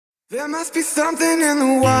There must be something in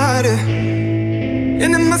the water,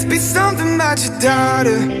 and there must be something about your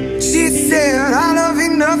daughter. She said, our love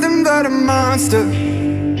ain't nothing but a monster.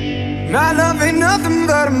 My love ain't nothing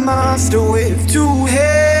but a monster with two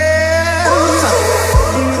heads.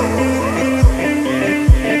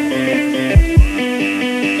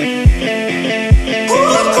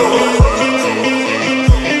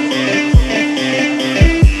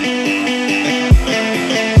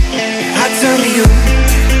 I turn to you,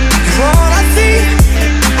 you're all I see.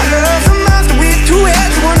 I love a monster with two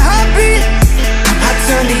heads, one heartbeat. I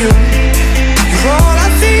turn to you, you're all I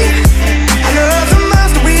see. I love a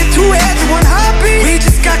monster with two heads, one heartbeat. We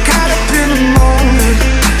just got caught up in the moment.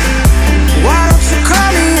 Why don't you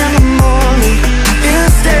call me in the morning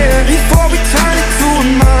instead, before we turn into a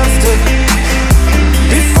monster?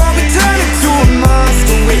 Before we turn into a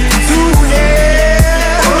monster with two heads.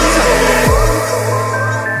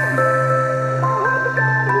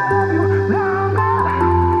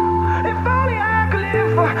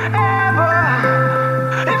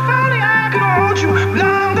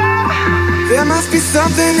 There must be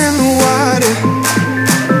something in the water,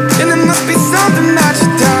 and there must be something about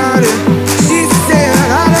your daughter. She said,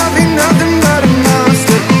 our love ain't nothing but a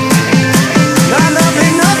monster. My love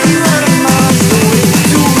ain't nothing but a monster with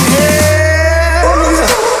two heads.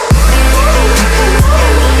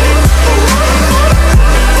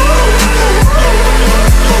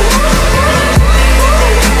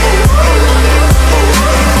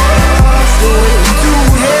 Monster with two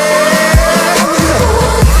heads.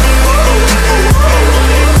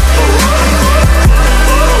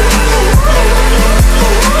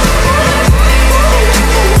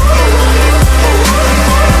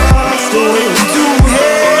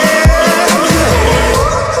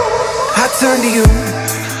 Turn to you,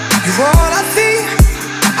 you're all I see.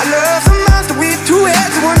 I love a monster with two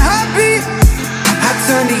heads, one heartbeat. I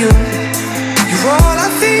turn to you, you're all I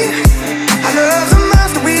see. I love a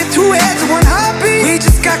monster with two heads, one heartbeat. We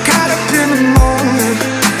just got caught up in the moment.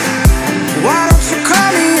 Why don't you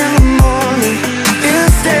call me in the morning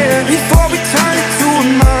instead, before we turn into a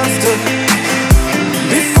monster?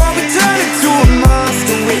 Before we turn into a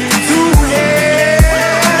monster with two heads.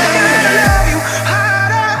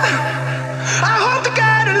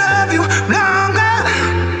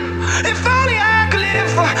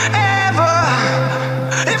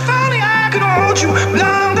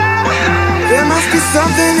 There must be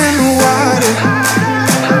something in the water,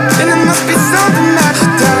 and there must be something about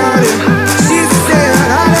your daughter.